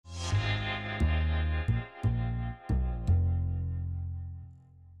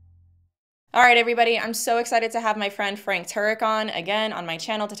All right, everybody, I'm so excited to have my friend Frank Turek on again on my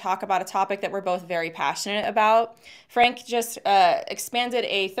channel to talk about a topic that we're both very passionate about. Frank just expanded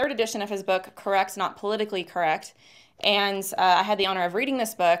a third edition of his book, Correct, Not Politically Correct. And I had the honor of reading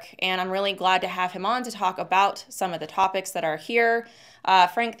this book, and I'm really glad to have him on to talk about some of the topics that are here.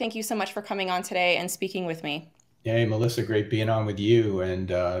 Frank, thank you so much for coming on today and speaking with me. Hey, Melissa, great being on with you. And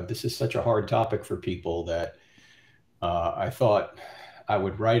this is such a hard topic for people that I thought I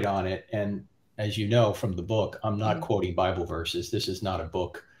would write on it. And as you know from the book, I'm not quoting Bible verses. This is not a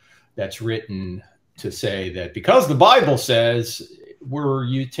book that's written to say that because the Bible says, were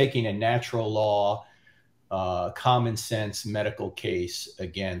you taking a natural law, common sense medical case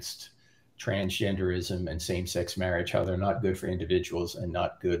against transgenderism and same-sex marriage, how they're not good for individuals and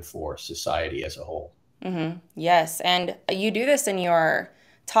not good for society as a whole. Yes, and you do this in your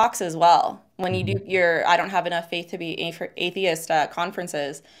talks as well. When you do your I don't have enough faith to be atheist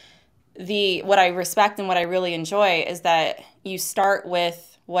conferences, what I respect and what I really enjoy is that you start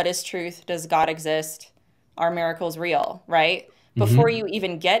with what is truth? Does God exist? Are miracles real? Right? Before Hmm. you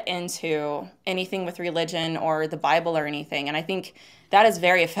even get into anything with religion or the Bible or anything. And I think that is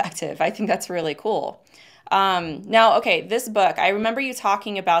very effective. I think that's really cool. Now, okay, this book, I remember you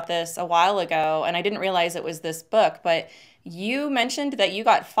talking about this a while ago, and I didn't realize it was this book, but you mentioned that you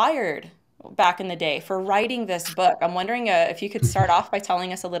got fired back in the day for writing this book. I'm wondering if you could start off by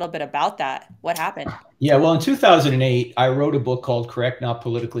telling us a little bit about that. What happened? Yeah, well, in 2008, I wrote a book called Correct, Not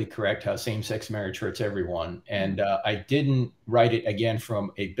Politically Correct, How Same-Sex Marriage Hurts Everyone. And I didn't write it again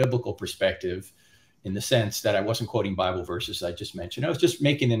from a biblical perspective in the sense that I wasn't quoting Bible verses I just mentioned. I was just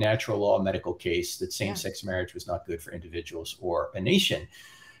making the natural law medical case that Yeah. same-sex marriage was not good for individuals or a nation.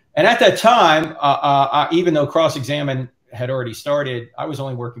 And at that time, even though Cross-Examine had already started, I was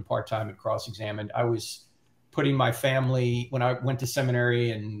only working part-time at Cross-Examined. I was putting my family, when I went to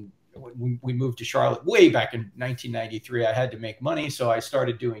seminary and we moved to Charlotte way back in 1993, I had to make money. So I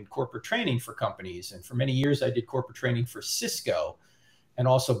started doing corporate training for companies. And for many years, I did corporate training for Cisco and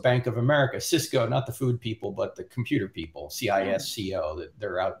also Bank of America. Cisco, not the food people, but the computer people, CISCO, that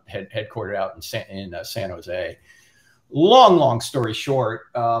they're headquartered out in San Jose. Long story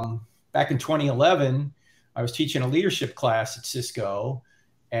short, back in 2011, I was teaching a leadership class at Cisco,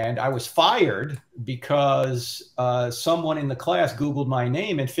 and I was fired because someone in the class Googled my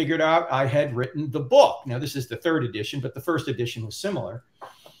name and figured out I had written the book. Now, this is the third edition, but the first edition was similar.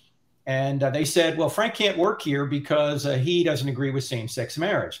 And they said, well, Frank can't work here because he doesn't agree with same-sex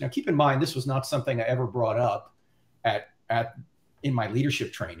marriage. Now, keep in mind, this was not something I ever brought up in my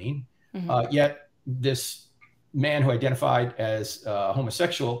leadership training. Yet this man who identified as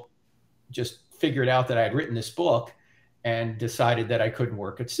homosexual just figured out that I had written this book and decided that I couldn't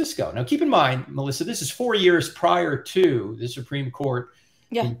work at Cisco. Now, keep in mind, Melissa, this is 4 years prior to the Supreme Court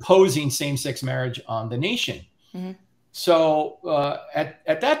imposing same-sex marriage on the nation. So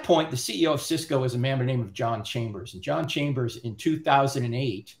at that point, the CEO of Cisco was a man by the name of John Chambers. And John Chambers in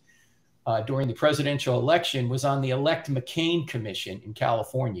 2008, during the presidential election, was on the Elect McCain Commission in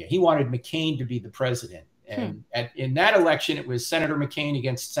California. He wanted McCain to be the president. And in that election, it was Senator McCain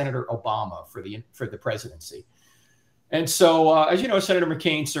against Senator Obama for the presidency. And so, as you know, Senator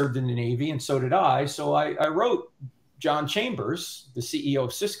McCain served in the Navy, and so did I. So I wrote John Chambers, the CEO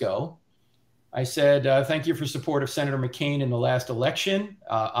of Cisco. I said, thank you for support of Senator McCain in the last election.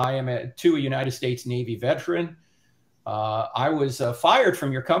 I am a United States Navy veteran. I was fired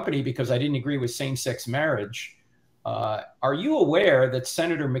from your company because I didn't agree with same-sex marriage. Are you aware that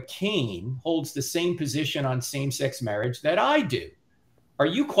Senator McCain holds the same position on same-sex marriage that I do? Are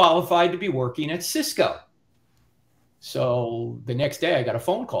you qualified to be working at Cisco? So the next day I got a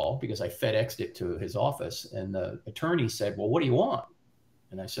phone call because I FedExed it to his office, and the attorney said, well, what do you want?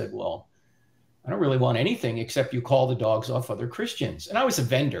 And I said, well, I don't really want anything except you call the dogs off other Christians. And I was a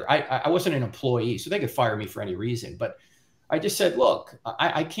vendor. I wasn't an employee, so they could fire me for any reason. But I just said, look,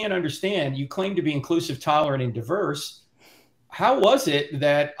 I can't understand. You claim to be inclusive, tolerant, and diverse. How was it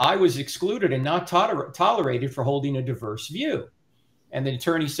that I was excluded and not tolerated for holding a diverse view? And the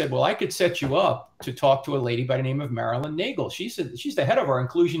attorney said, well, I could set you up to talk to a lady by the name of Marilyn Nagel. She's the head of our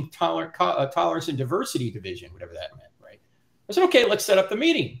Inclusion, Tolerance, and Diversity Division, whatever that meant, right? I said, okay, let's set up the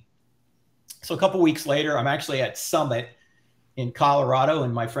meeting. So a couple of weeks later, I'm actually at Summit in Colorado,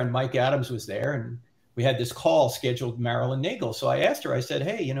 and my friend Mike Adams was there, and we had this call scheduled with Marilyn Nagel. So I asked her, I said,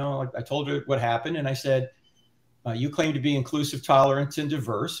 hey, you know, I told her what happened, and I said, you claim to be inclusive, tolerant, and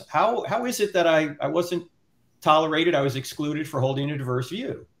diverse. How is it that I wasn't tolerated? I was excluded for holding a diverse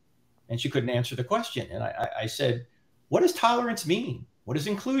view. And she couldn't answer the question. And I said, what does tolerance mean? What does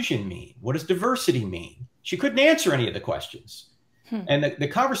inclusion mean? What does diversity mean? She couldn't answer any of the questions. And the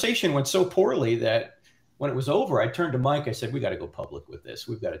conversation went so poorly that when it was over, I turned to Mike. I said, we got to go public with this.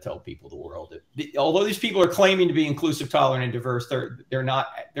 We've got to tell people, the world, that although these people are claiming to be inclusive, tolerant, and diverse, they're not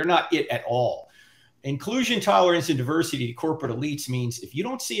it at all. Inclusion, tolerance, and diversity to corporate elites means if you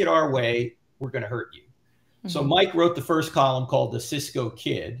don't see it our way, we're going to hurt you. So Mike wrote the first column called The Cisco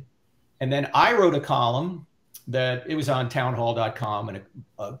Kid. And then I wrote a column that it was on townhall.com and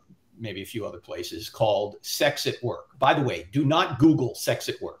maybe a few other places, called Sex at Work. By the way, do not Google sex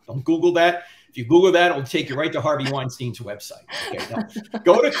at work. Don't Google that. If you Google that, it'll take you right to Harvey Weinstein's website. Okay, no.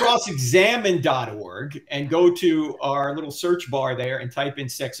 Go to crossexamine.org and go to our little search bar there and type in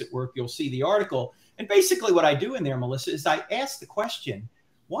sex at work. You'll see the article. And basically what I do in there, Melissa, is I ask the question,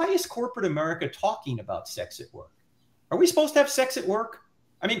 why is corporate America talking about sex at work? Are we supposed to have sex at work?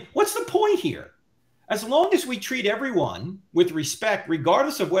 I mean, what's the point here? As long as we treat everyone with respect,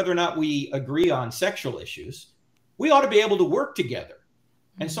 regardless of whether or not we agree on sexual issues, we ought to be able to work together.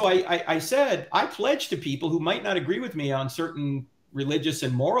 And so I said, I pledge to people who might not agree with me on certain religious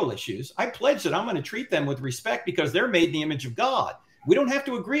and moral issues, I pledge that I'm going to treat them with respect because they're made in the image of God. We don't have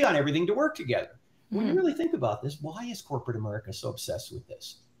to agree on everything to work together. When you really think about this, why is corporate America so obsessed with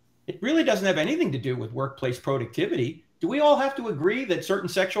this? It really doesn't have anything to do with workplace productivity. Do we all have to agree that certain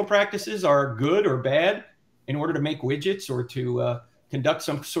sexual practices are good or bad in order to make widgets or to conduct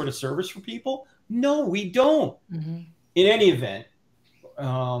some sort of service for people? No, we don't. In any event,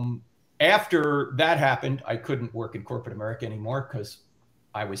 after that happened, I couldn't work in corporate America anymore because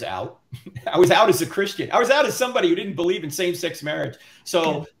I was out. I was out as a Christian. I was out as somebody who didn't believe in same-sex marriage.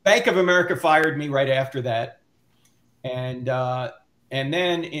 So Bank of America fired me right after that. And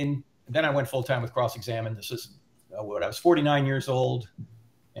then I went full-time with Cross-Examine. This is what I was 49 years old.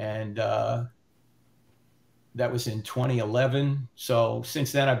 And that was in 2011. So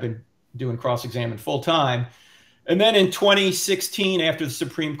since then, I've been doing Cross-Examine full-time. And then in 2016, after the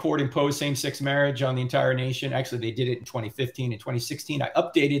Supreme Court imposed same-sex marriage on the entire nation, actually they did it in 2015 and 2016, I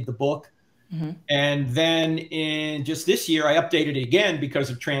updated the book. And then in just this year, I updated it again because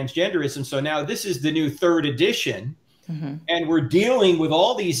of transgenderism. So now this is the new third edition. And we're dealing with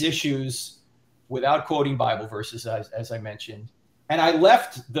all these issues without quoting Bible verses, as I mentioned. And I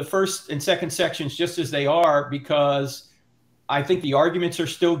left the first and second sections just as they are because I think the arguments are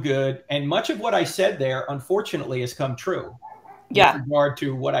still good. And much of what I said there, unfortunately, has come true. With regard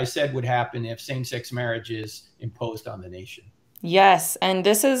to what I said would happen if same-sex marriage is imposed on the nation. Yes. And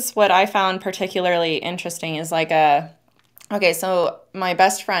this is what I found particularly interesting is like okay, so my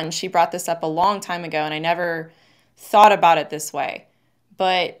best friend, she brought this up a long time ago and I never thought about it this way.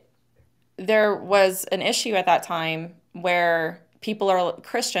 But there was an issue at that time where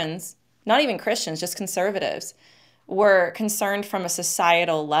Christians, not even Christians, just conservatives, were concerned from a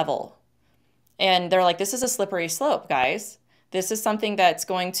societal level. And they're like, this is a slippery slope, guys. This is something that's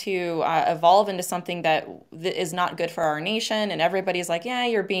going to evolve into something that is not good for our nation. And everybody's like, yeah,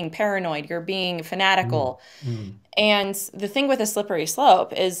 you're being paranoid. You're being fanatical. And the thing with a slippery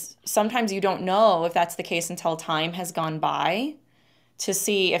slope is sometimes you don't know if that's the case until time has gone by to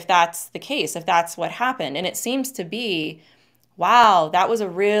see if that's the case, if that's what happened. And it seems to be, wow, that was a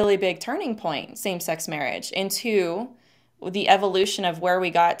really big turning point, same-sex marriage, into the evolution of where we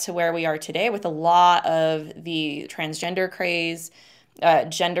got to where we are today with a lot of the transgender craze,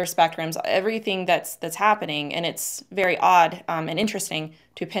 gender spectrums, everything that's happening. And it's very odd and interesting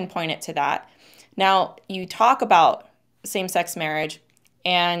to pinpoint it to that. Now, you talk about same-sex marriage,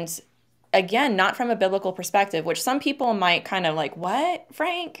 and again, not from a biblical perspective, which some people might kind of like, what,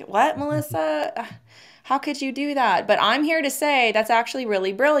 Frank? What, Melissa? How could you do that? But I'm here to say that's actually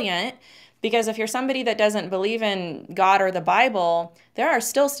really brilliant, because if you're somebody that doesn't believe in God or the Bible, there are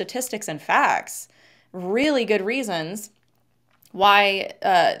still statistics and facts, really good reasons why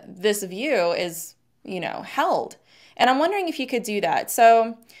this view is, held. And I'm wondering if you could do that.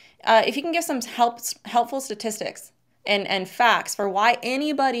 So if you can give some helpful statistics and facts for why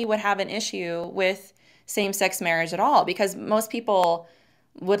anybody would have an issue with same-sex marriage at all, because most people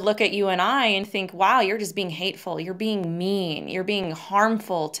would look at you and I and think, wow, you're just being hateful. You're being mean. You're being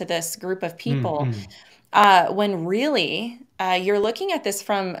harmful to this group of people. When really, you're looking at this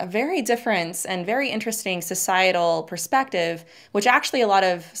from a very different and very interesting societal perspective, which actually a lot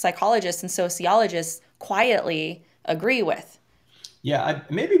of psychologists and sociologists quietly agree with. Yeah,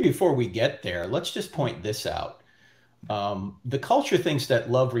 maybe before we get there, let's just point this out. The culture thinks that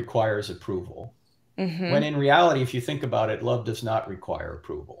love requires approval. When in reality, if you think about it, love does not require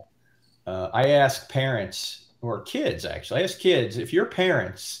approval. I ask parents, or kids actually, I ask kids, if your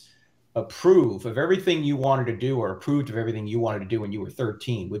parents approve of everything you wanted to do or approved of everything you wanted to do when you were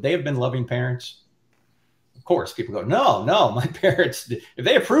 13, would they have been loving parents? of course, people go, no, no, my parents, if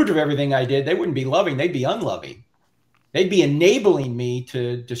they approved of everything I did, they wouldn't be loving, they'd be unloving. They'd be enabling me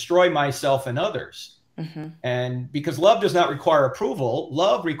to destroy myself and others. Mm-hmm. And because love does not require approval,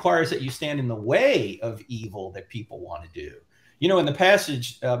 love requires that you stand in the way of evil that people want to do. You know, in the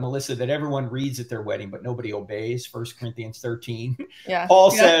passage, Melissa, that everyone reads at their wedding, but nobody obeys, 1 Corinthians 13, yeah. Paul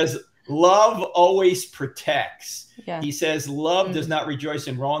says, love always protects. Yeah. He says, love does not rejoice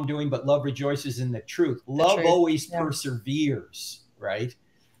in wrongdoing, but love rejoices in the truth. Love always perseveres, right?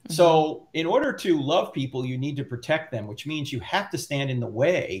 Mm-hmm. So in order to love people, you need to protect them, which means you have to stand in the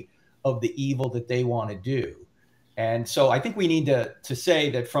way of the evil that they want to do. And so I think we need to say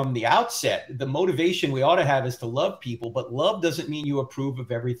that from the outset, the motivation we ought to have is to love people, but love doesn't mean you approve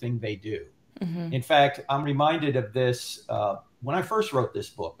of everything they do. Mm-hmm. In fact, I'm reminded of this. When I first wrote this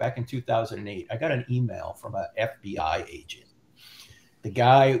book back in 2008, I got an email from an FBI agent. The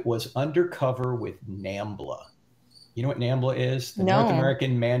guy was undercover with NAMBLA. You know what NAMBLA is? The North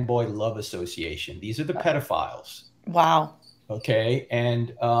American Man-Boy Love Association. These are the pedophiles. Wow. Okay.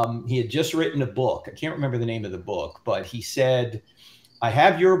 And he had just written a book. I can't remember the name of the book, but he said, I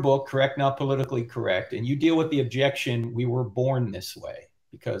have your book, Correct, Not Politically Correct, and you deal with the objection, we were born this way,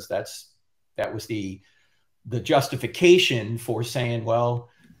 because that was the justification for saying, well,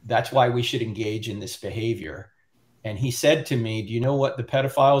 that's why we should engage in this behavior. And he said to me, do you know what the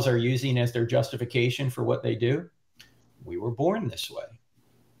pedophiles are using as their justification for what they do? We were born this way.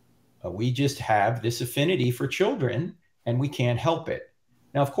 We just have this affinity for children and we can't help it.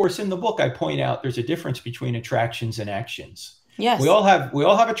 Now, of course, in the book, I point out there's a difference between attractions and actions. Yes. We all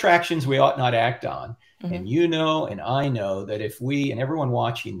have attractions we ought not act on. Mm-hmm. And you know, and I know that if we, and everyone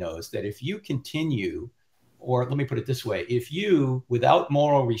watching knows that if you continue, or let me put it this way, if you, without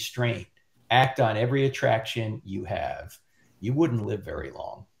moral restraint, act on every attraction you have, you wouldn't live very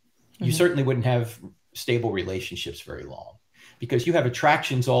long. Mm-hmm. You certainly wouldn't have stable relationships very long, because you have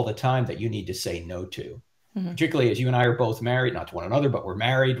attractions all the time that you need to say no to. Mm-hmm. Particularly as you and I are both married, not to one another, but we're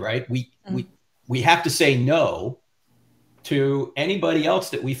married, right? We have to say no to anybody else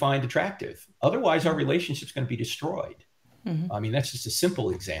that we find attractive. Otherwise, our relationship's going to be destroyed. Mm-hmm. I mean, that's just a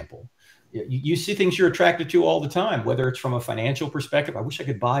simple example. You see things you're attracted to all the time, whether it's from a financial perspective. I wish I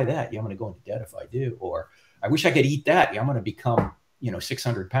could buy that. Yeah, I'm going to go into debt if I do. Or I wish I could eat that. Yeah, I'm going to become,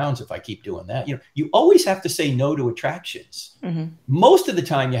 600 pounds if I keep doing that. You always have to say no to attractions. Mm-hmm. Most of the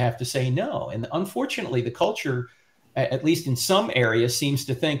time you have to say no. And unfortunately, the culture, at least in some areas, seems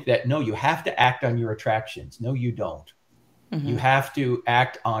to think that, no, you have to act on your attractions. No, you don't. Mm-hmm. You have to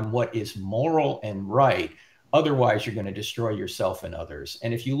act on what is moral and right. Otherwise, you're going to destroy yourself and others.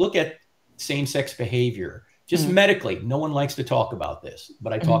 And if you look at same-sex behavior, just medically, no one likes to talk about this,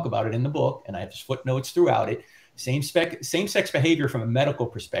 but I talk about it in the book, and I have footnotes throughout it. Same-sex behavior from a medical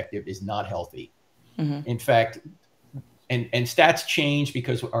perspective is not healthy. Mm-hmm. In fact, and stats change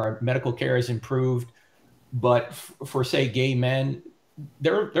because our medical care has improved, but for say gay men,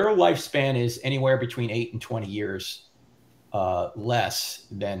 their lifespan is anywhere between 8 and 20 years less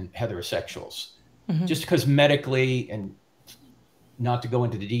than heterosexuals. Mm-hmm. Just because medically, and not to go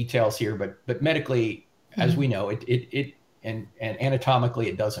into the details here, but medically, as we know, it and anatomically,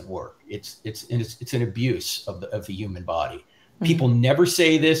 it doesn't work. It's an abuse of the human body. Mm-hmm. People never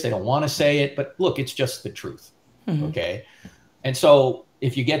say this; they don't want to say it, but look, it's just the truth. Mm-hmm. Okay, and so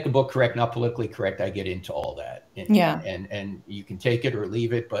if you get the book Correct, Not Politically Correct, I get into all that. And you can take it or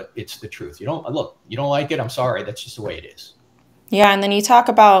leave it, but it's the truth. You don't like it. I'm sorry. That's just the way it is. Yeah, and then you talk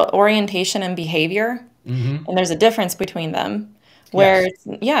about orientation and behavior, and there's a difference between them. Where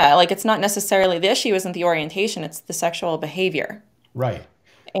it's not necessarily the issue isn't the orientation, it's the sexual behavior. Right.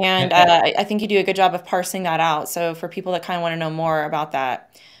 And I think you do a good job of parsing that out. So for people that kind of want to know more about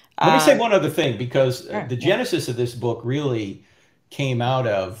that. Let me say one other thing, because the genesis of this book really came out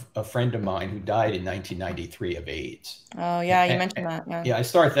of a friend of mine who died in 1993 of AIDS. Oh, yeah, you mentioned that. Yeah, I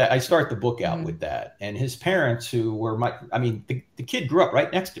start the book out with that. And his parents, who were the kid grew up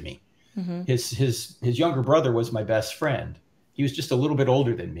right next to me. Mm-hmm. His younger brother was my best friend. He was just a little bit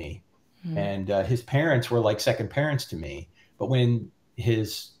older than me. Mm-hmm. And his parents were like second parents to me. But when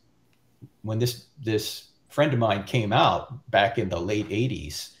this friend of mine came out back in the late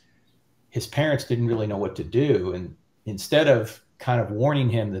 80s, his parents didn't really know what to do. And instead of kind of warning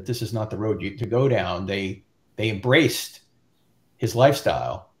him that this is not the road to go down, they embraced his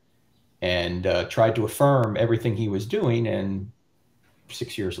lifestyle and tried to affirm everything he was doing. And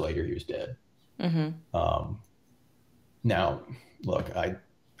 6 years later, he was dead. Mm-hmm. Now, look,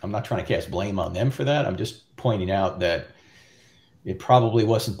 I'm not trying to cast blame on them for that. I'm just pointing out that it probably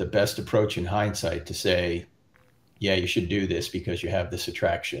wasn't the best approach in hindsight to say, yeah, you should do this because you have this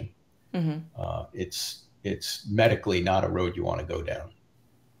attraction. Mm-hmm. it's medically not a road you want to go down.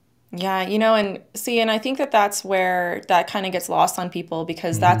 Yeah, and see, and I think that that's where that kind of gets lost on people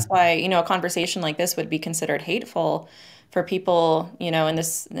because that's Hmm. why, a conversation like this would be considered hateful for people, in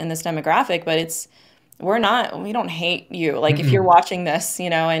this demographic, but we don't hate you. Like if you're Mm-mm. watching this,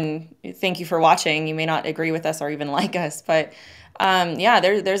 and thank you for watching, you may not agree with us or even like us, but yeah,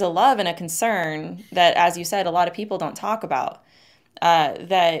 there's a love and a concern that, as you said, a lot of people don't talk about.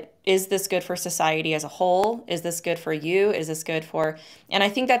 That is this good for society as a whole? Is this good for you? Is this good for? And I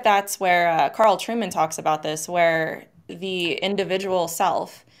think that that's where Carl Truman talks about this, where the individual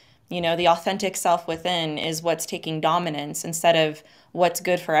self, the authentic self within is what's taking dominance instead of what's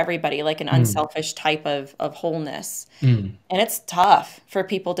good for everybody, like an Mm. unselfish type of wholeness. Mm. And it's tough for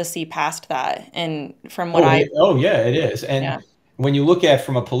people to see past that. And from what Oh, I, oh yeah, it is. And yeah. when you look at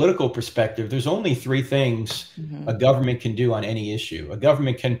from a political perspective, there's only three things Hmm. a government can do on any issue. A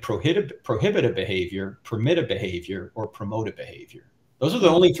government can prohibit a behavior, permit a behavior, or promote a behavior. Those are the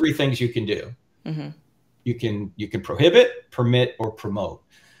only three things you can do. Hmm. You can prohibit, permit, or promote.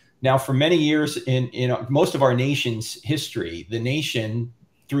 Now, for many years in most of our nation's history, the nation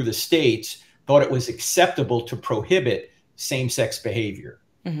through the states thought it was acceptable to prohibit same-sex behavior.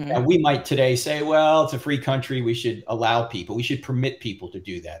 Hmm. And we might today say, well, it's a free country. We should allow people. We should permit people to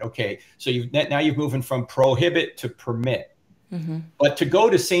do that. Okay, so now you're moving from prohibit to permit. Hmm. But to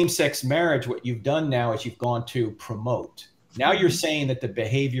go to same-sex marriage, what you've done now is you've gone to promote. Now you're Hmm. saying that the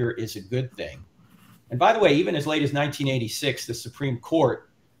behavior is a good thing. And by the way, even as late as 1986, the Supreme Court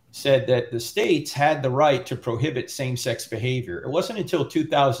said that the states had the right to prohibit same-sex behavior. It wasn't until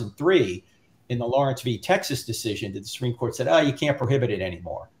 2003 in the Lawrence v. Texas decision that the Supreme Court said, oh, you can't prohibit it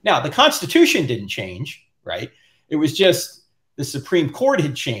anymore. Now, the Constitution didn't change, right? It was just the Supreme Court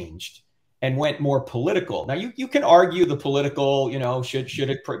had changed and went more political. Now, you can argue the political, should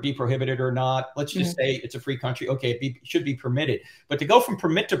it be prohibited or not? Let's just Hmm. say it's a free country. Okay, it should be permitted. But to go from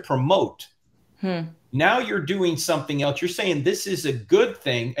permit to promote, Hmm. now you're doing something else. You're saying this is a good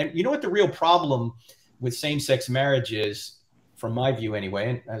thing. And you know what the real problem with same-sex marriage is, from my view anyway,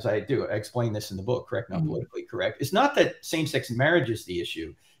 and as I explain this in the book, correct, not Hmm. politically correct, it's not that same-sex marriage is the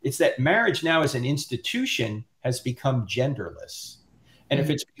issue. It's that marriage now as an institution has become genderless. And if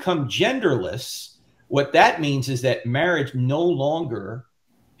Hmm. it's become genderless, what that means is that marriage no longer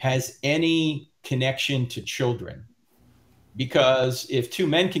has any connection to children. Because if two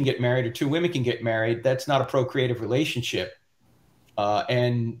men can get married or two women can get married, that's not a procreative relationship.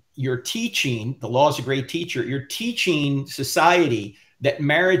 And you're teaching, the law is a great teacher, you're teaching society that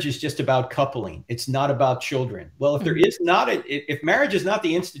marriage is just about coupling. It's not about children. Well, if there Hmm. is not, if marriage is not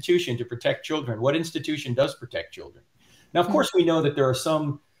the institution to protect children, what institution does protect children? Now, of Hmm. course, we know that there are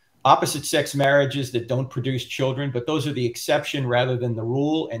some opposite sex marriages that don't produce children, but those are the exception rather than the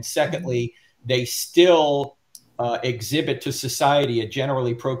rule. And secondly, they still exhibit to society a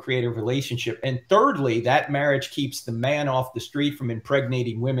generally procreative relationship. And thirdly, that marriage keeps the man off the street from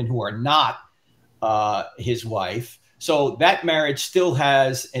impregnating women who are not his wife. So that marriage still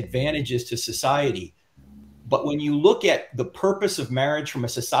has advantages to society. But when you look at the purpose of marriage from a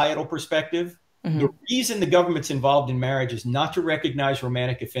societal perspective, the Hmm. reason the government's involved in marriage is not to recognize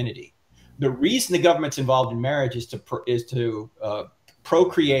romantic affinity. The reason the government's involved in marriage is to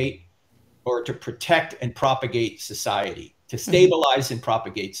procreate or to protect and propagate society, to Hmm. stabilize and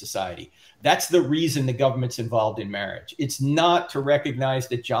propagate society. That's the reason the government's involved in marriage. It's not to recognize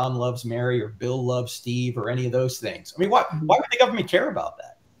that John loves Mary or Bill loves Steve or any of those things. I mean, why would the government care about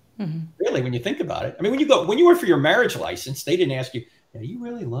that? Hmm. Really, when you think about it. I mean, when you went for your marriage license, they didn't ask you, do you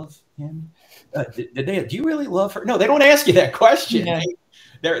really love him? Do you really love her? No, they don't ask you that question. Yeah.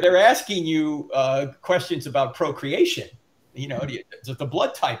 They're asking you questions about procreation. Does the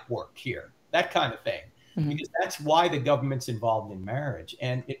blood type work here? That kind of thing. Hmm. Because that's why the government's involved in marriage.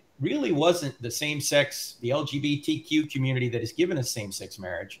 And it really wasn't the same sex, the LGBTQ community that has given us same sex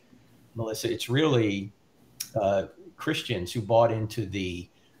marriage, Melissa. It's really Christians who bought into the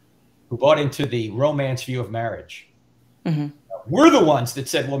romance view of marriage. Hmm. We're the ones that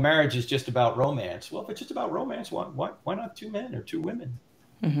said, well, marriage is just about romance. Well, if it's just about romance, why not two men or two women?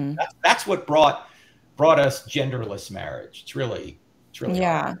 Hmm. That's what brought us genderless marriage. It's really hard.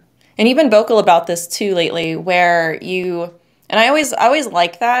 Yeah. And you've been vocal about this too lately, where and I always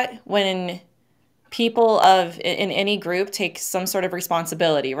like that when people in any group take some sort of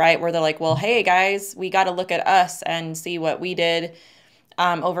responsibility, right? Where they're like, well, hey guys, we got to look at us and see what we did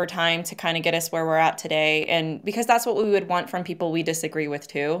over time to kind of get us where we're at today. And because that's what we would want from people we disagree with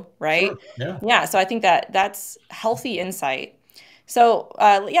too, Sure. right? Yeah. Yeah. So I think that that's healthy insight. So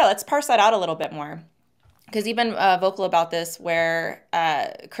yeah, let's parse that out a little bit more because you've been vocal about this where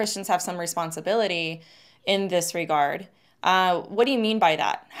Christians have some responsibility. in this regard. What do you mean by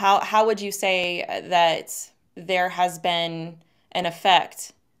that? How would you say that there has been an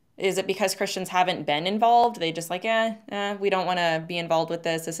effect? Is it because Christians haven't been involved? They just like, we don't want to be involved with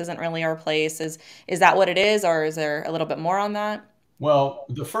this. This isn't really our place. Is that what it is, or is there a little bit more on that? Well,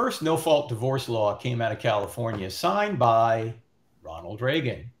 the first no-fault divorce law came out of California, signed by Ronald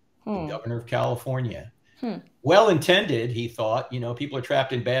Reagan, the Hmm. governor of California. Hmm. Well intended, he thought, people are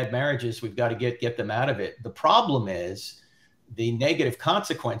trapped in bad marriages. We've got to get them out of it. The problem is the negative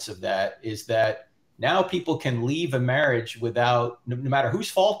consequence of that is that now people can leave a marriage without, no matter whose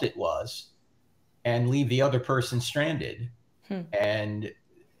fault it was, and leave the other person stranded. Hmm. And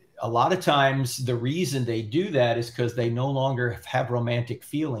a lot of times the reason they do that is because they no longer have romantic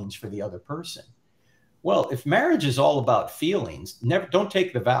feelings for the other person. Well, if marriage is all about feelings, don't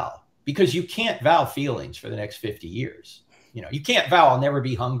take the vow, because you can't vow feelings for the next 50 years. You can't vow I'll never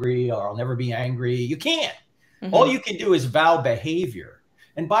be hungry or I'll never be angry. You can't. Mm-hmm. All you can do is vow behavior.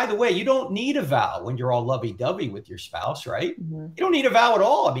 And by the way, you don't need a vow when you're all lovey-dovey with your spouse, right? Mm-hmm. You don't need a vow at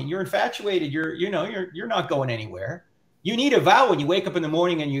all. I mean, you're infatuated. You're not going anywhere. You need a vow when you wake up in the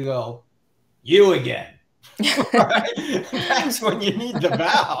morning and you go, you again. Right? That's when you need the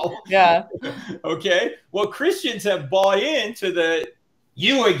vow. Yeah. Okay. Well, Christians have bought into the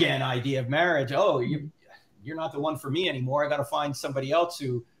you again idea of marriage. Oh, you're not the one for me anymore. I got to find somebody else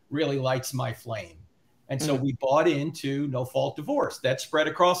who really lights my flame. And so we bought into no-fault divorce. That spread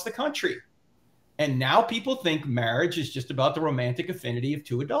across the country. And now people think marriage is just about the romantic affinity of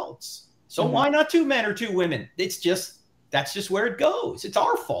two adults. So why not two men or two women? That's just where it goes. It's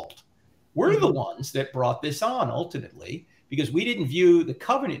our fault. We're the ones that brought this on ultimately, because we didn't view the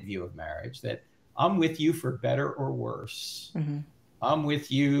covenant view of marriage that I'm with you for better or worse. I'm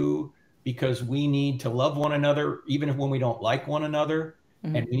with you because we need to love one another, even when we don't like one another.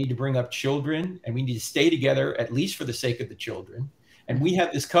 And we need to bring up children, and we need to stay together, at least for the sake of the children. And we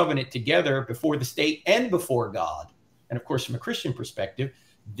have this covenant together before the state and before God. And of course, from a Christian perspective,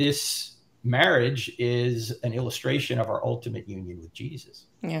 this marriage is an illustration of our ultimate union with Jesus.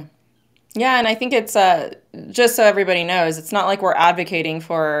 Yeah. Yeah. And I think it's just so everybody knows, it's not like we're advocating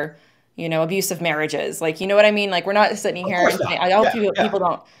for, abusive marriages. Like, you know what I mean? Like, we're not sitting here and saying, I hope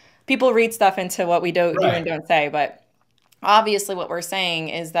people read stuff into what we do and don't say. But obviously what we're saying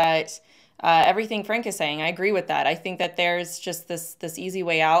is that everything Frank is saying, I agree with that. I think that there's just this easy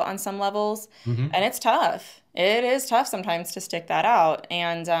way out on some levels, and it's tough. It is tough sometimes to stick that out,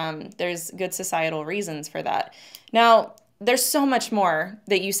 and there's good societal reasons for that. Now, there's so much more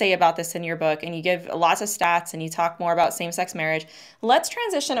that you say about this in your book, and you give lots of stats, and you talk more about same-sex marriage. Let's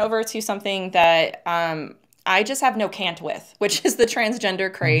transition over to something that I just have no cant with, which is the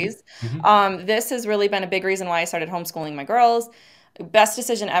transgender craze. This has really been a big reason why I started homeschooling my girls. Best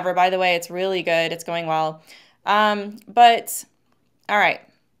decision ever, by the way. It's really good. It's going well. But all right,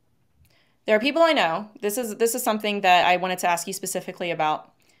 there are people I know. This is something that I wanted to ask you specifically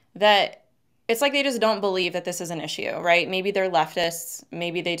about. That it's like they just don't believe that this is an issue, right? Maybe they're leftists.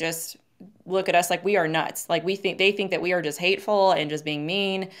 Maybe they just look at us like we are nuts. Like they think that we are just hateful and just being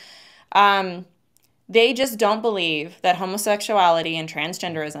mean. They just don't believe that homosexuality and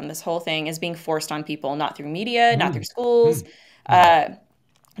transgenderism, this whole thing, is being forced on people, not through media, not through schools,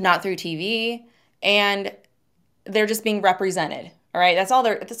 not through TV, and they're just being represented. All right, that's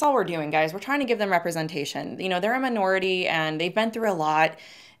all we're doing, guys. We're trying to give them representation. They're a minority and they've been through a lot,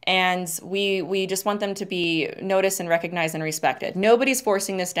 and we just want them to be noticed and recognized and respected. Nobody's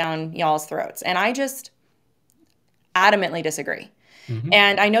forcing this down y'all's throats, and I just adamantly disagree.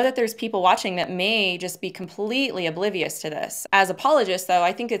 And I know that there's people watching that may just be completely oblivious to this. As apologists, though,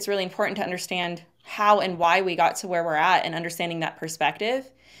 I think it's really important to understand how and why we got to where we're at and understanding that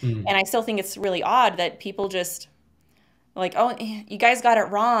perspective. And I still think it's really odd that people just like, oh, you guys got it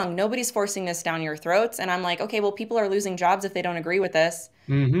wrong. Nobody's forcing this down your throats. And I'm like, okay, well, people are losing jobs if they don't agree with this.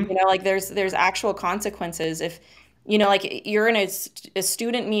 Like there's actual consequences. If, like you're in a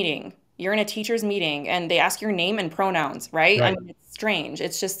student meeting, you're in a teacher's meeting and they ask your name and pronouns, right? I mean, it's strange.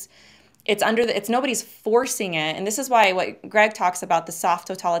 It's just, it's nobody's forcing it. And this is why what Greg talks about, the soft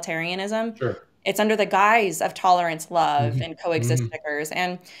totalitarianism, it's under the guise of tolerance, love, and coexist stickers.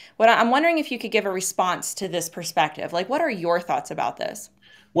 And what I'm wondering if you could give a response to this perspective. Like, what are your thoughts about this?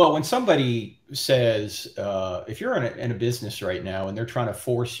 Well, when somebody says, if you're in a business right now and they're trying to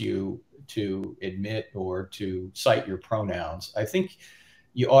force you to admit or to cite your pronouns, I think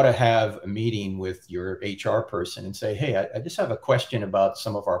you ought to have a meeting with your HR person and say, hey, I just have a question about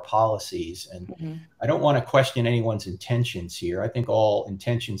some of our policies. And I don't want to question anyone's intentions here. I think all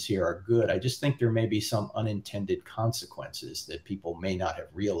intentions here are good. I just think there may be some unintended consequences that people may not have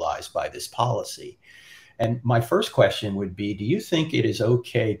realized by this policy. And my first question would be, do you think it is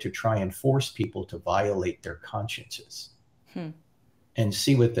okay to try and force people to violate their consciences? And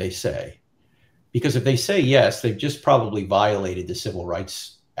see what they say. Because if they say yes, they've just probably violated the Civil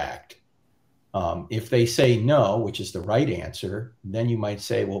Rights Act. If they say no, which is the right answer, then you might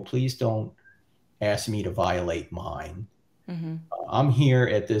say, well, please don't ask me to violate mine. I'm here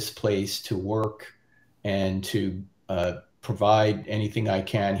at this place to work and to provide anything I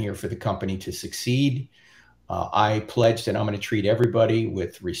can here for the company to succeed. I pledge that I'm going to treat everybody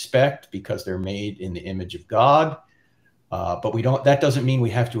with respect because they're made in the image of God. But that doesn't mean we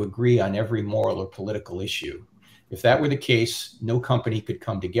have to agree on every moral or political issue. If that were the case, no company could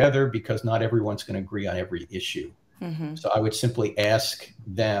come together because not everyone's going to agree on every issue. So I would simply ask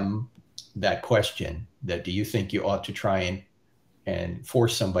them that question, that do you think you ought to try and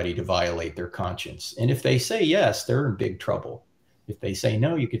force somebody to violate their conscience? And if they say yes, they're in big trouble. If they say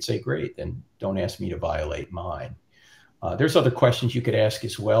no, you could say, great, then don't ask me to violate mine. There's other questions you could ask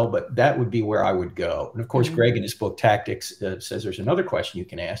as well, but that would be where I would go. And of course, Greg in his book, Tactics, says there's another question you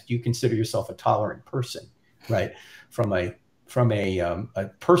can ask. Do you consider yourself a tolerant person, right? From a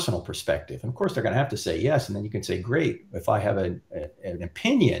personal perspective. And of course, they're going to have to say yes. And then you can say, great, if I have an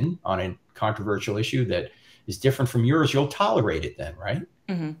opinion on a controversial issue that is different from yours, you'll tolerate it then, right?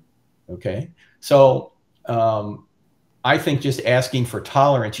 Okay. So I think just asking for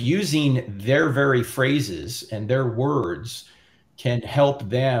tolerance, using their very phrases and their words can help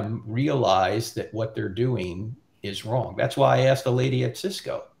them realize that what they're doing is wrong. That's why I asked the lady at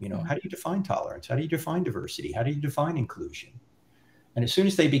Cisco, how do you define tolerance? How do you define diversity? How do you define inclusion? And as soon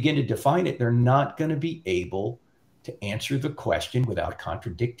as they begin to define it, they're not going to be able to answer the question without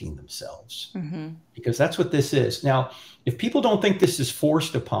contradicting themselves, because that's what this is. Now, if people don't think this is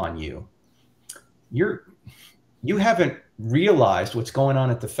forced upon you, you haven't realized what's going on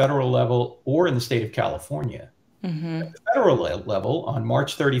at the federal level or in the state of California. At the federal level, on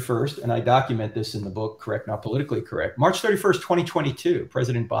March 31st, and I document this in the book, Correct, Not Politically Correct, March 31st, 2022,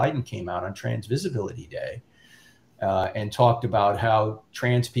 President Biden came out on Trans Visibility Day and talked about how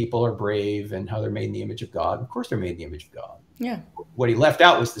trans people are brave and how they're made in the image of God. Of course, they're made in the image of God. Yeah. What he left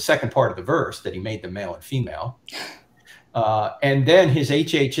out was the second part of the verse, that he made them male and female. And then his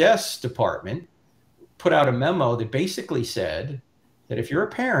HHS department put out a memo that basically said that if you're a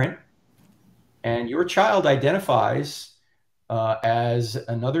parent and your child identifies as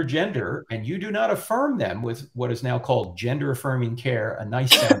another gender and you do not affirm them with what is now called gender affirming care, a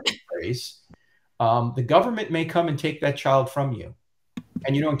nice sounding phrase, the government may come and take that child from you.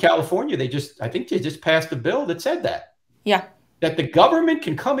 And, in California, I think they just passed a bill that said that. Yeah. That the government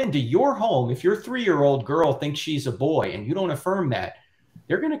can come into your home if your 3-year-old girl thinks she's a boy and you don't affirm that.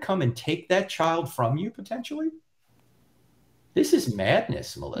 They're going to come and take that child from you potentially. This is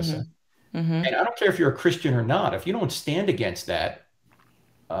madness, Melissa. And I don't care if you're a Christian or not. If you don't stand against that,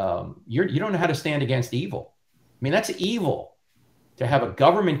 you don't know how to stand against evil. I mean, that's evil, to have a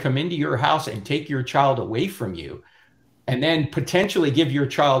government come into your house and take your child away from you and then potentially give your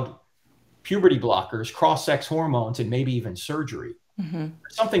child puberty blockers, cross-sex hormones, and maybe even surgery.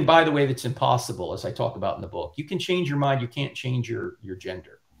 Something, by the way, that's impossible, as I talk about in the book. You can change your mind. You can't change your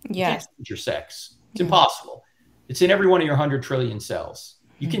gender. Yes. You can't change your sex. It's impossible. It's in every one of your 100 trillion cells.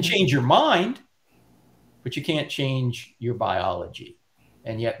 You can change your mind, but you can't change your biology.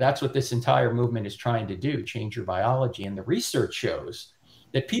 And yet that's what this entire movement is trying to do, change your biology. And the research shows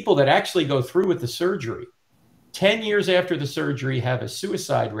that people that actually go through with the surgery, 10 years after the surgery, have a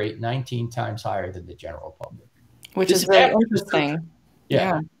suicide rate 19 times higher than the general public. Which is very interesting.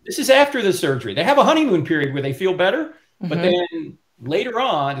 Yeah. This is after the surgery. They have a honeymoon period where they feel better, but then later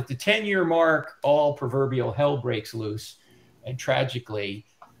on, at the 10-year mark, all proverbial hell breaks loose. And tragically,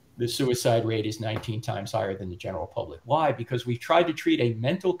 the suicide rate is 19 times higher than the general public. Why? Because we've tried to treat a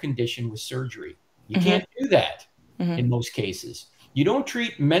mental condition with surgery. You can't do that in most cases. You don't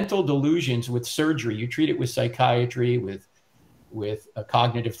treat mental delusions with surgery. You treat it with psychiatry, with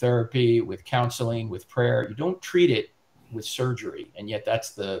cognitive therapy, with counseling, with prayer. You don't treat it with surgery. And yet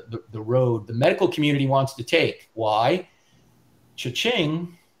that's the road the medical community wants to take. Why?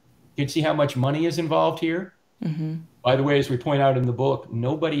 Cha-ching. You can see how much money is involved here. By the way, as we point out in the book,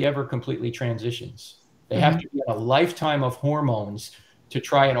 nobody ever completely transitions. They have to be on a lifetime of hormones to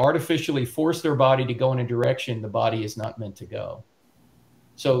try and artificially force their body to go in a direction the body is not meant to go.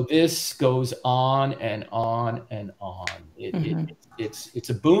 So this goes on and on and on. It's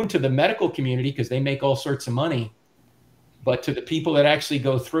a boon to the medical community because they make all sorts of money. But to the people that actually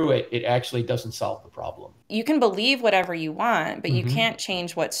go through it, it actually doesn't solve the problem. You can believe whatever you want, but you can't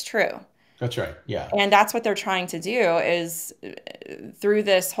change what's true. That's right. Yeah. And that's what they're trying to do is through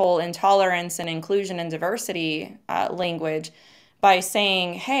this whole intolerance and inclusion and diversity language by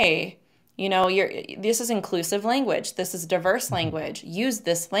saying, hey, you know, this is inclusive language. This is diverse Mhm. language. Use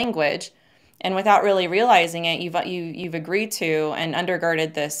this language. And without really realizing it, you've agreed to and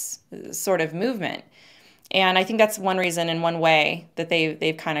undergirded this sort of movement. And I think that's one reason and one way that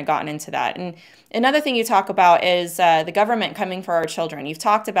they've kind of gotten into that. And another thing you talk about is the government coming for our children. You've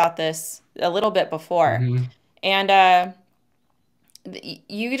talked about this a little bit before, Mhm. and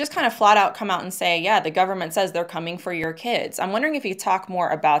you just kind of flat out come out and say, "Yeah, the government says they're coming for your kids." I'm wondering if you talk more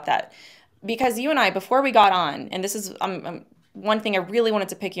about that because you and I, before we got on, and this is one thing I really wanted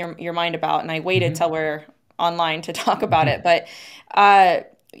to pick your mind about, and I waited Mhm. till we're online to talk about it, but. Uh,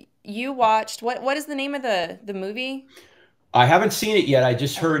 you watched what is the name of the movie? I haven't seen it yet. I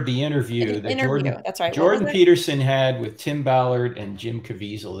just Okay. heard the interview An that interview. That's right. What was Jordan it? Peterson had with Tim Ballard and Jim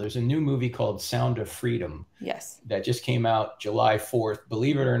Caviezel. There's a new movie called Sound of Freedom Yes. that just came out July 4th.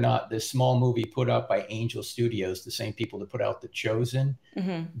 Believe it or not, this small movie put out by Angel Studios, the same people that put out The Chosen.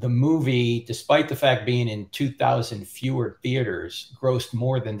 Hmm. The movie, despite the fact being in 2,000 fewer theaters, grossed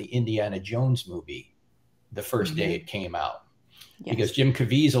more than the Indiana Jones movie the first day Hmm. it came out. Because Yes. Jim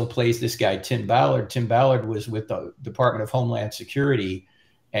Caviezel plays this guy, Tim Ballard. Tim Ballard was with the Department of Homeland Security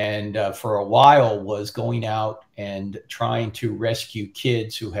and for a while was going out and trying to rescue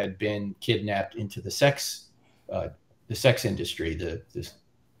kids who had been kidnapped into uh, the sex industry,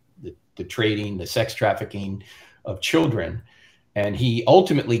 the trading, the sex trafficking of children. And he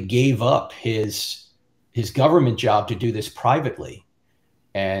ultimately gave up his government job to do this privately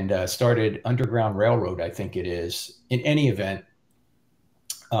and started Underground Railroad, I think it is. In any event,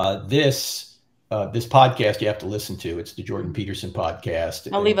 this podcast you have to listen to. It's the Jordan Peterson podcast.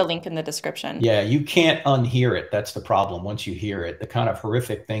 I'll leave a link in the description. Yeah, you can't unhear it. That's the problem. Once you hear it, the kind of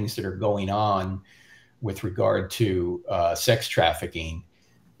horrific things that are going on with regard to sex trafficking.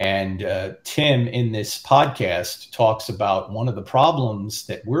 And Tim, in this podcast, talks about one of the problems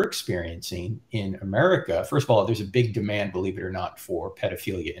that we're experiencing in America. First of all, there's a big demand, believe it or not, for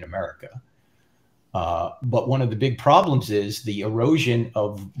pedophilia in America. But one of the big problems is the erosion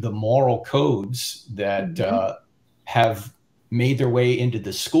of the moral codes that Hmm. have made their way into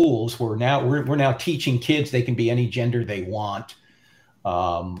the schools. We're now teaching kids they can be any gender they want.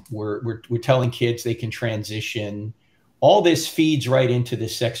 We're telling kids they can transition. All this feeds right into the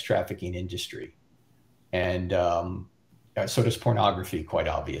sex trafficking industry, and so does pornography, quite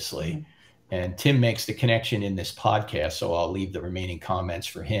obviously. Hmm. And Tim makes the connection in this podcast, so I'll leave the remaining comments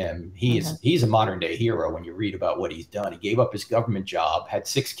for him. Hmm. He's a modern day hero when you read about what he's done. He gave up his government job, had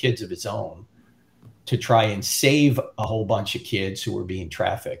 6 kids of his own to try and save a whole bunch of kids who were being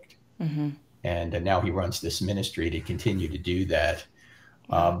trafficked. Hmm. And now he runs this ministry to continue to do that.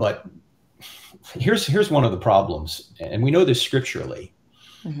 Wow. But here's one of the problems, and we know this scripturally,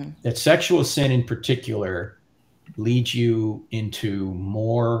 Hmm. that sexual sin in particular leads you into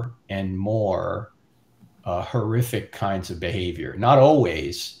more and more horrific kinds of behavior. Not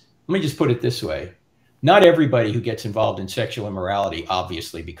always. Let me just put it this way. Not everybody who gets involved in sexual immorality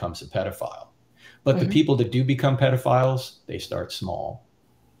obviously becomes a pedophile. But the Hmm. people that do become pedophiles, they start small.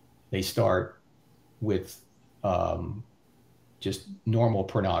 They start with just normal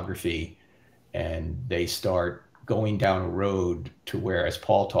pornography, and they start going down a road to where, as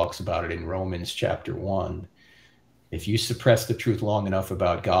Paul talks about it in Romans chapter 1, if you suppress the truth long enough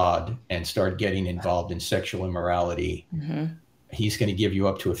about God and start getting involved in sexual immorality, Hmm. he's going to give you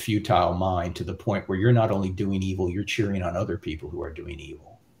up to a futile mind to the point where you're not only doing evil, you're cheering on other people who are doing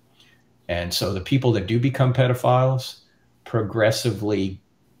evil. And so the people that do become pedophiles progressively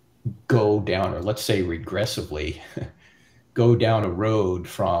go down, or let's say regressively, go down a road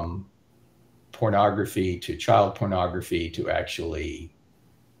from pornography to child pornography to actually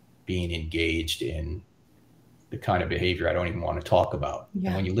being engaged in the kind of behavior I don't even want to talk about. And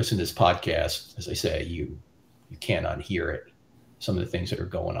Yeah. when you listen to this podcast, as I say, you can't unhear it, some of the things that are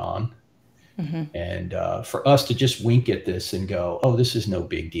going on. Hmm. And for us to just wink at this and go, oh, this is no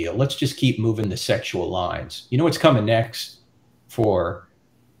big deal. Let's just keep moving the sexual lines. You know what's coming next for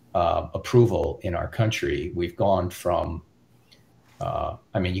approval in our country? We've gone from, I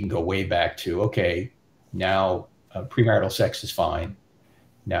mean, you can go way back to, okay, now premarital sex is fine.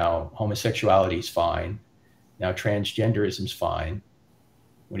 Now homosexuality is fine. Now transgenderism's fine.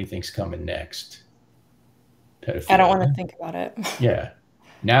 What do you think's coming next? I don't want to Pedophilia. think about it. Yeah.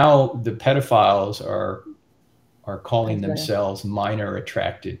 Now the pedophiles are calling Pedophilia. themselves minor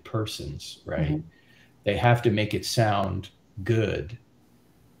attracted persons, right? Hmm. They have to make it sound good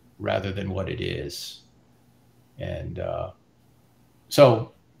rather than what it is. And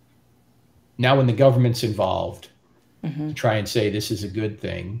so Now when the government's involved Mm-hmm. to try and say this is a good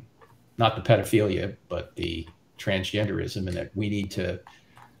thing, not the pedophilia, but the transgenderism, and that we need to,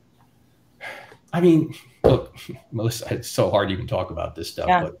 I mean, look, Melissa, it's so hard to even talk about this stuff,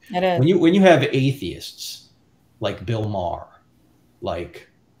 Yeah, but it is. when you have atheists like Bill Maher, like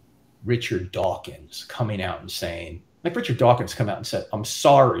Richard Dawkins coming out and saying, like Richard Dawkins come out and said, I'm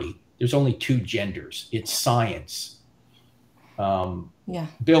sorry, there's only two genders. It's science. Yeah.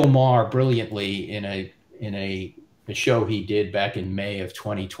 Bill Maher brilliantly in a show he did back in May of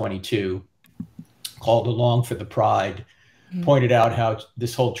 2022 called Along for the Pride, Mm-hmm. pointed out how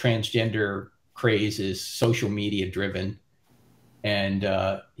this whole transgender craze is social media driven. And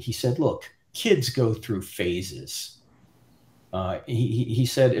he said, look, kids go through phases. He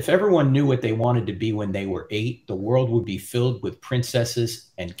said, if everyone knew what they wanted to be when they were 8, the world would be filled with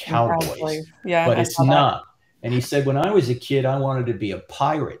princesses and cowboys. Yeah, But I it's saw that. not. And he said, when I was a kid, I wanted to be a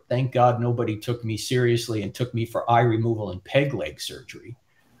pirate. Thank God nobody took me seriously and took me for eye removal and peg leg surgery.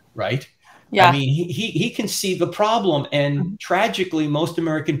 Right? Yeah. I mean, he can see the problem. And Mm-hmm. tragically, most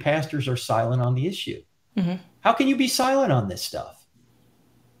American pastors are silent on the issue. Mm-hmm. How can you be silent on this stuff?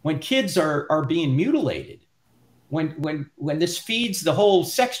 When kids are being mutilated, when this feeds the whole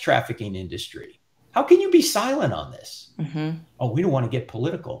sex trafficking industry, how can you be silent on this? Mm-hmm. Oh, we don't want to get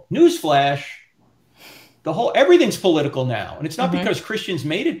political. Newsflash, everything's political now. And it's not Mm-hmm. because Christians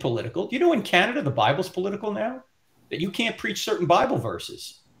made it political. Do you know in Canada, the Bible's political now? That you can't preach certain Bible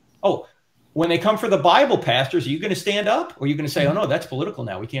verses. Oh, when they come for the Bible pastors, are you going to stand up? Or are you going to say, oh no, that's political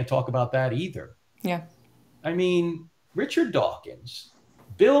now, we can't talk about that either? Yeah. I mean, Richard Dawkins,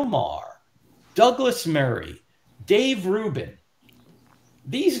 Bill Maher, Douglas Murray, Dave Rubin,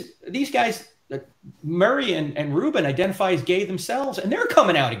 these guys, Murray and Rubin identify as gay themselves, and they're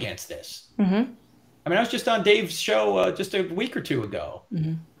coming out against this. Mm-hmm. I mean, I was just on Dave's show just a week or two ago,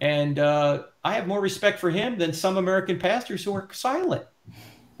 Mm-hmm. and I have more respect for him than some American pastors who are silent.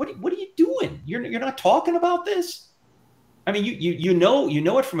 What are you doing? You're not talking about this? I mean, you know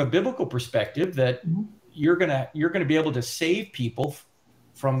it from a biblical perspective that Mm-hmm. you're gonna be able to save people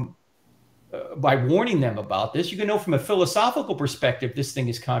from by warning them about this. You can know from a philosophical perspective this thing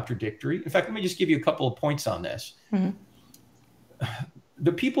is contradictory. In fact, let me just give you a couple of points on this. Mm-hmm.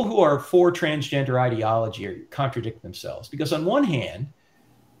 The people who are for transgender ideology contradict themselves, because on one hand,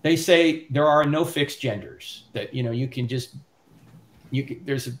 they say there are no fixed genders, that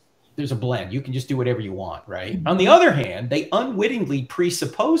there's a blend. You can just do whatever you want, right? Mm-hmm. On the other hand, they unwittingly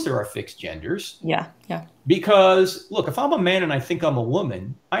presuppose there are fixed genders. Yeah. Yeah. Because look, if I'm a man and I think I'm a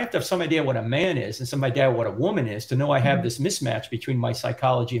woman, I have to have some idea what a man is and some idea what a woman is to know I have Mm-hmm. this mismatch between my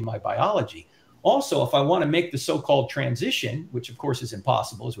psychology and my biology. Also, if I want to make the so-called transition, which of course is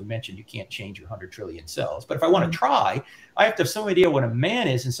impossible, as we mentioned, you can't change your 100 trillion cells. But if I want to try, I have to have some idea what a man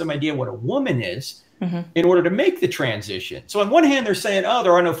is and some idea what a woman is Mm-hmm. in order to make the transition. So on one hand, they're saying, oh,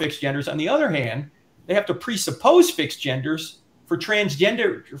 there are no fixed genders. On the other hand, they have to presuppose fixed genders for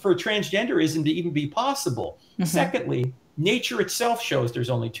transgenderism to even be possible. Mm-hmm. Secondly, nature itself shows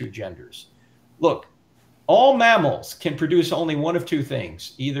there's only two genders. Look, all mammals can produce only one of two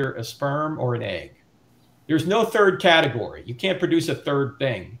things, either a sperm or an egg. There's no third category. You can't produce a third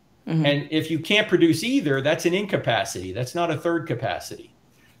thing. Mm-hmm. And if you can't produce either, that's an incapacity. That's not a third capacity.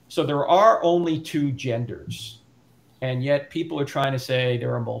 So there are only two genders. And yet people are trying to say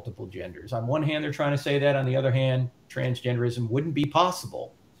there are multiple genders. On one hand, they're trying to say that. On the other hand, transgenderism wouldn't be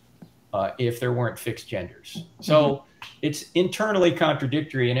possible if there weren't fixed genders. So it's internally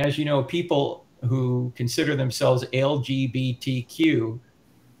contradictory. And as you know, people who consider themselves LGBTQ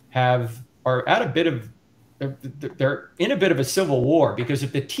are at a bit of, they're in a bit of a civil war, because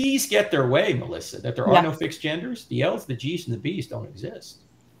if the T's get their way, Melissa, that there are no fixed genders, the L's, the G's, and the B's don't exist.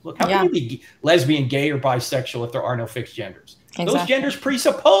 Look, how can you be lesbian, gay, or bisexual if there are no fixed genders? Exactly. Those genders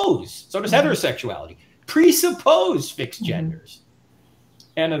presuppose, so does heterosexuality, presuppose fixed genders.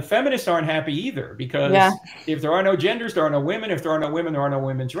 And the feminists aren't happy either, because if there are no genders, there are no women. If there are no women, there are no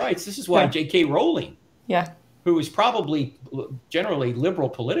women's rights. This is why J.K. Rowling, who is probably generally liberal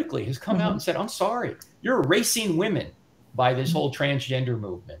politically, has come out and said, I'm sorry, you're erasing women by this whole transgender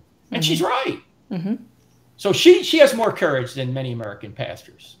movement. And she's right. So she has more courage than many American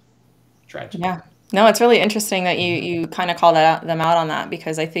pastors. Tragically. Yeah. No, it's really interesting that you kind of call them out on that,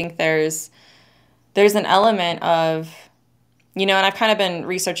 because I think there's an element of, and I've kind of been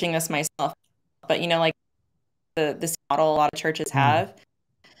researching this myself, but like this model a lot of churches have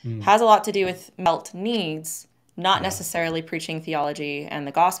has a lot to do with felt needs, not necessarily preaching theology and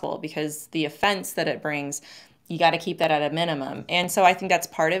the gospel, because the offense that it brings, you got to keep that at a minimum. And so I think that's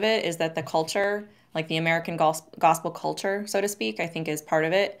part of it, is that the culture, like the American gospel culture, so to speak, I think is part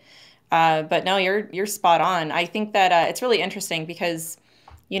of it. But no, you're spot on. I think that it's really interesting because,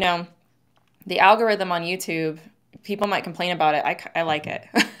 you know, the algorithm on YouTube, people might complain about it. I like it.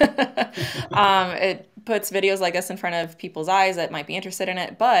 It puts videos like this in front of people's eyes that might be interested in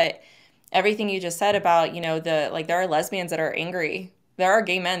it. But everything you just said about, you know, there are lesbians that are angry. There are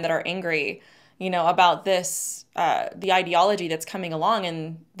gay men that are angry, you know, about this, the ideology that's coming along,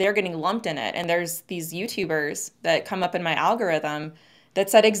 and they're getting lumped in it. And there's these YouTubers that come up in my algorithm that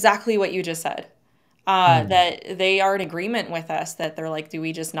said exactly what you just said. Mm. That they are in agreement with us, that they're like, do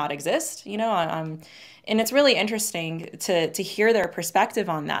we just not exist? You know, and it's really interesting to hear their perspective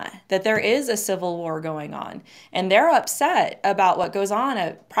on that, that there is a civil war going on, and they're upset about what goes on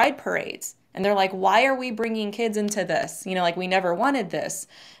at pride parades. And they're like, why are we bringing kids into this? You know, like, we never wanted this.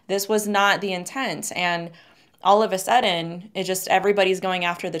 This was not the intent. And all of a sudden, it just, everybody's going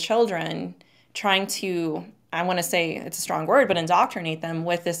after the children, trying to, I want to say it's a strong word, but indoctrinate them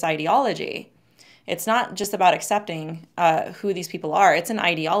with this ideology. It's not just about accepting who these people are. It's an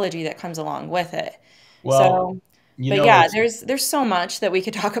ideology that comes along with it. Well, So, you but know, yeah, it's there's so much that we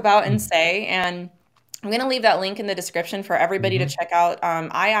could talk about and say, and I'm gonna leave that link in the description for everybody to Mhm. check out.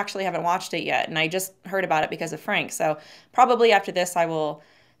 I actually haven't watched it yet, and I just heard about it because of Frank. So probably after this, I will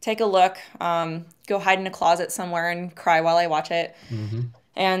take a look, go hide in a closet somewhere and cry while I watch it. Mhm.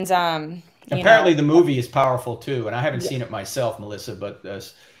 And you Apparently, know, the movie is powerful too, and I haven't y- seen it myself, Melissa, but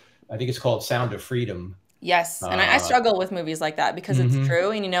I think it's called Sound of Freedom. yes, and I Uh, struggle with movies like that because it's mhm.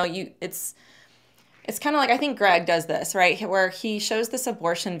 true, and you know, it's kind of like, I think Greg does this, right? Where he shows this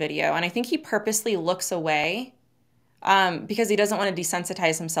abortion video, and I think he purposely looks away because he doesn't want to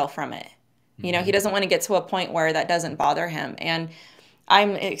desensitize himself from it. You know, he Mhm. doesn't want to get to a point where that doesn't bother him. And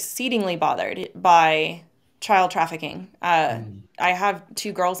I'm exceedingly bothered by child trafficking. Mhm. I have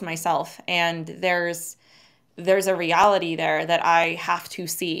two girls myself, and there's a reality there that I have to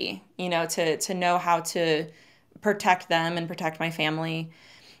see, you know, to know how to protect them and protect my family,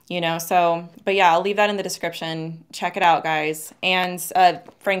 you know. So, but yeah, I'll leave that in the description. Check it out, guys. And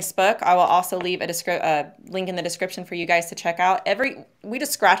Frank's book, I will also leave a link in the description for you guys to check out. We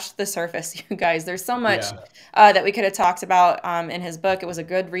just scratched the surface, you guys. There's so much Yeah. that we could have talked about in his book. It was a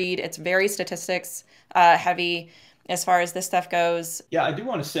good read. It's very statistics heavy as far as this stuff goes. Yeah, I do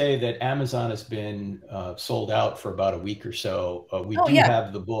want to say that Amazon has been sold out for about a week or so. We Oh do yeah,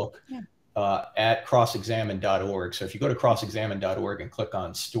 have the book yeah. at crossexamine.org. So if you go to crossexamine.org and click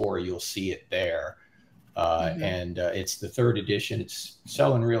on store, you'll see it there. Hmm. And it's the third edition. It's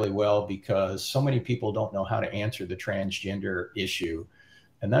selling really well because so many people don't know how to answer the transgender issue.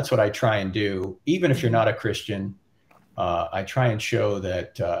 And that's what I try and do. Even if you're Hmm. not a Christian, I try and show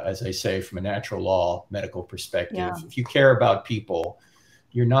that, as I say, from a natural law medical Yeah. perspective, if you care about people,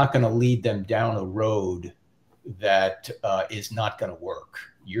 you're not going to lead them down a road that is not going to work.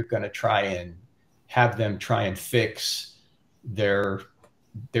 You're going to try and have them try and fix their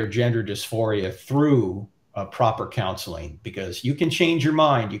gender dysphoria through proper counseling, because you can change your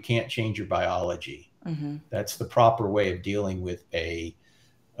mind, you can't change your biology. Hmm. That's the proper way of dealing with a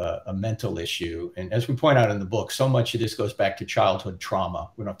mental issue. And as we point out in the book, so much of this goes back to childhood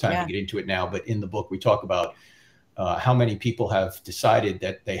trauma. We don't have time to Yeah. get into it now, but in the book, we talk about how many people have decided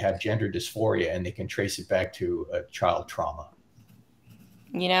that they have gender dysphoria and they can trace it back to a child trauma.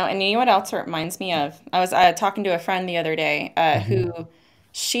 You know, and you know what else it reminds me of? I was talking to a friend the other day who Mm-hmm.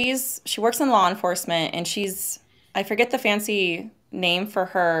 she works in law enforcement, and I forget the fancy name for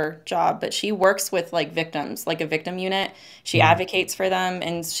her job, but she works with like victims, like a victim unit. She Mm-hmm. advocates for them,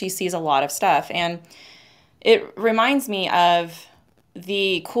 and she sees a lot of stuff. And it reminds me of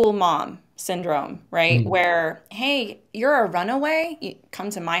the cool mom syndrome, right? Mm-hmm. Where, hey, you're a runaway, come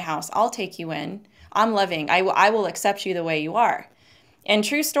to my house, I'll take you in. I'm loving. I will accept you the way you are. And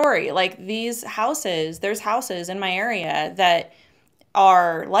true story, like there's houses in my area that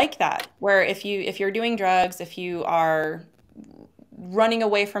are like that, where if you're doing drugs, if you are running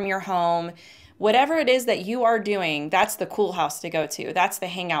away from your home, whatever it is that you are doing, that's the cool house to go to. That's the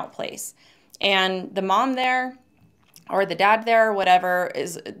hangout place. And the mom there or the dad there or whatever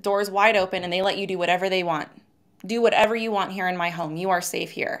is doors wide open, and they let you do whatever they want. Do whatever you want here in my home. You are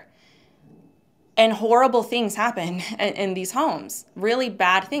safe here. And horrible things happen in these homes, really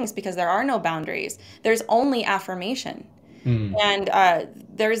bad things, because there are no boundaries. There's only affirmation. Mm-hmm. And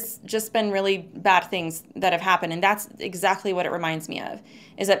there's just been really bad things that have happened. And that's exactly what it reminds me of,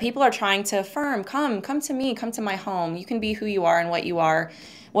 is that people are trying to affirm, come to me, come to my home. You can be who you are and what you are.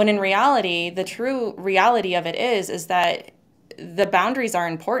 When in reality, the true reality of it is that the boundaries are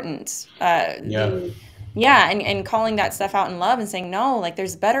important. Yeah. Yeah, and calling that stuff out in love and saying, no, like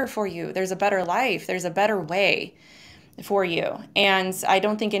there's better for you. There's a better life. There's a better way. for you. And I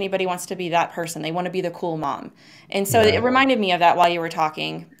don't think anybody wants to be that person. They want to be the cool mom. And so it Yeah. reminded me of that while you were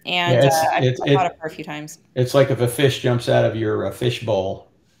talking. And Yeah. I've thought of her a few times. It's like if a fish jumps out of your fish bowl,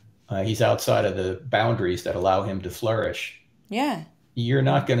 he's outside of the boundaries that allow him to flourish. Yeah. You're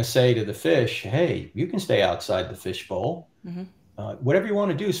not going to say to the fish, hey, you can stay outside the fish bowl. Mm-hmm. Whatever you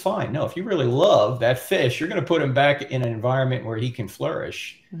want to do is fine. No, if you really love that fish, you're going to put him back in an environment where he can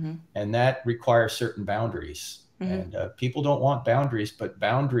flourish. Mm-hmm. And that requires certain boundaries. Mm-hmm. And people don't want boundaries, but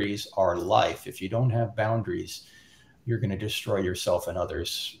boundaries are life. If you don't have boundaries, you're going to destroy yourself and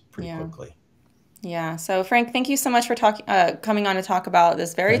others pretty quickly. Yeah. So Frank, thank you so much for coming on to talk about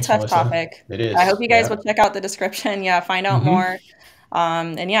this very Thanks, tough Melissa. topic. It is. I hope you guys will check out the description. Yeah, find out more.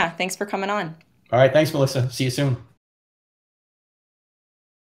 And yeah, thanks for coming on. All right. Thanks, Melissa. See you soon.